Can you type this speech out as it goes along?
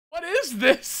What is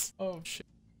this? Oh, shit.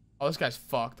 Oh, this guy's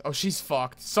fucked. Oh, she's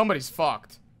fucked. Somebody's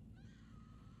fucked.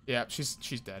 Yeah, she's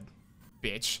dead.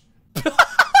 Bitch.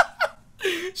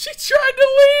 She tried to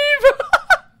leave.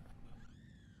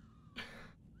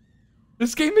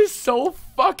 This game is so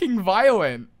fucking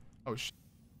violent. Oh, shit.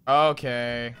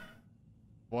 Okay.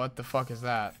 What the fuck is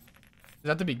that? Is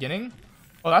that the beginning?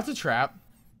 Oh, that's a trap.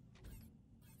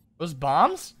 Those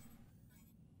bombs?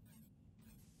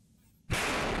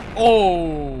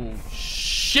 Oh,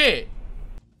 shit.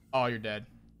 Oh, you're dead.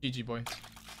 GG, boy.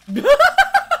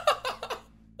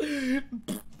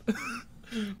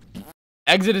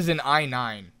 Exit is in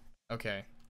I-9. Okay.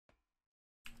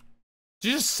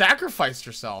 She just sacrificed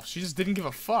herself. She just didn't give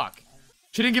a fuck.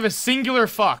 She didn't give a singular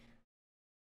fuck.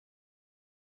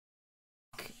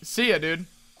 See ya, dude.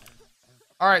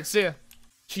 Alright, see ya.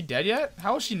 She dead yet?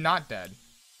 How is she not dead?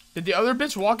 Did the other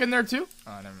bitch walk in there too?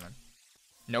 Oh, never mind.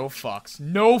 No fucks.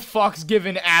 No fucks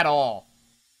given at all.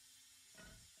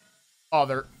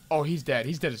 Oh, oh, he's dead.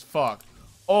 He's dead as fuck.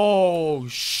 Oh,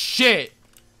 shit.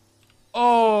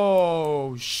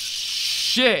 Oh,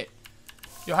 shit.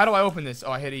 Yo, how do I open this?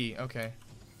 Oh, I hit E. Okay.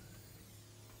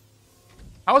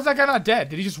 How is that guy not dead?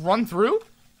 Did he just run through?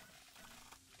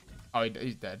 Oh,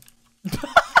 he's dead.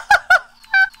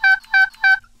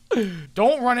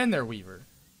 Don't run in there, Weaver.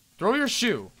 Throw your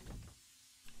shoe.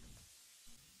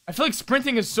 I feel like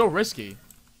sprinting is so risky.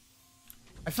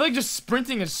 I feel like just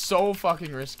sprinting is so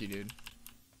fucking risky, dude.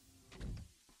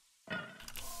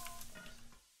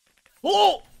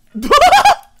 Oh!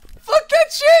 Fuck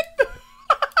that shit!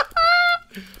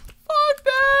 Fuck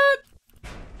that!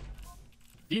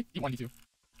 D? D1, D2.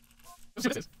 Let's see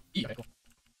what this is. E, okay, cool.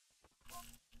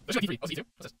 Let's go D3. Oh, it's E2?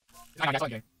 What's this? It's I9, that's all I'm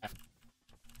getting. F.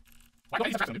 Why do I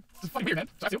get these dude? This is fucking weird, man.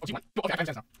 So that's 2. Oh, G1. Oh, okay, I have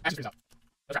 10 now. I have 2 out.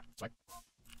 Let's trap. Swipe.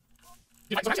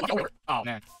 Oh,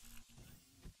 man.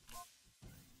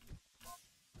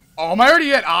 Oh, am I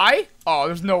already at I? Oh,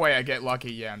 there's no way I get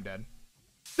lucky. Yeah, I'm dead.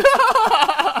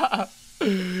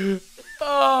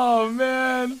 Oh,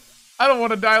 man. I don't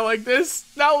want to die like this.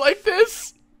 Not like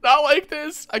this. Not like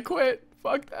this. I quit.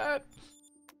 Fuck that.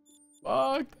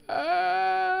 Fuck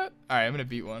that. Alright, I'm gonna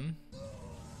beat one.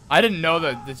 I didn't know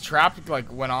that the trap,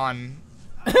 like, went on.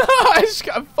 I just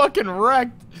got fucking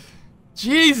wrecked.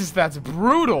 Jesus, that's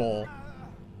brutal.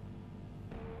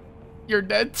 You're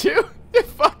dead too?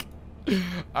 Fuck.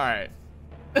 Alright.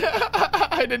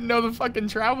 I didn't know the fucking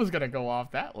trap was gonna go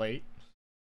off that late.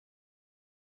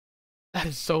 That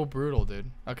is so brutal,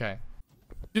 dude. Okay.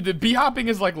 Dude, the bee-hopping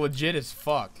is like legit as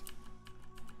fuck.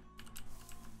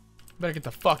 Better get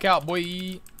the fuck out,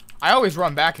 boy. I always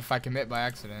run back if I commit by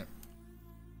accident.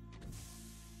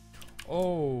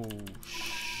 Oh,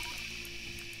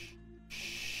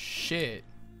 shit.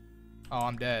 Oh,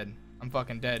 I'm dead. I'm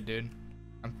fucking dead, dude.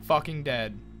 I'm fucking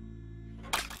dead.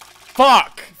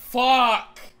 Fuck!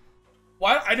 Fuck!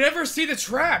 Why? I never see the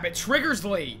trap. It triggers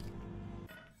late.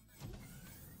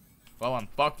 Well, I'm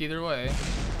fucked either way.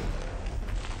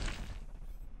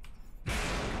 Did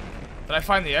I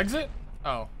find the exit?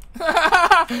 Oh.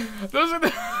 Those are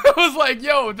the, I was like,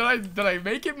 yo, did I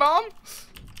make it, mom?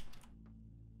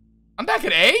 I'm back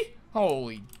at A?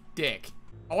 Holy dick.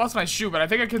 I lost my shoe, but I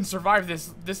think I can survive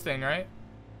this thing, right?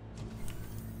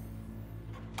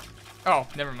 Oh,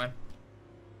 never mind.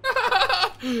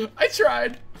 I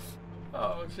tried.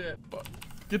 Oh shit.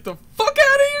 Get the fuck out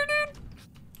of here, dude.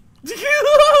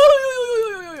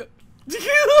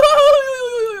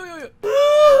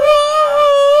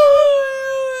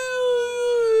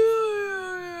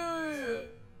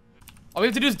 All we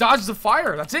have to do is dodge the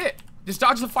fire. That's it. Just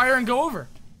dodge the fire and go over.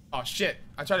 Oh shit.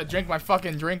 I tried to drink my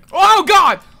fucking drink. Oh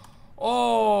god.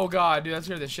 Oh god, dude, that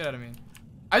scared the shit out of me.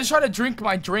 I just tried to drink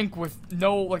my drink with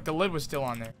no, like, the lid was still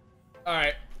on there.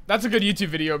 Alright. That's a good YouTube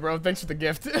video, bro. Thanks for the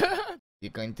gift.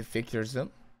 You're going to fix yourself?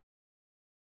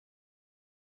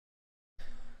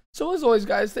 So as always,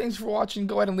 guys, thanks for watching.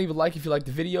 Go ahead and leave a like if you liked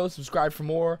the video. Subscribe for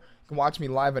more. You can watch me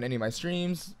live on any of my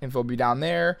streams. Info will be down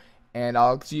there. And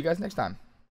I'll see you guys next time.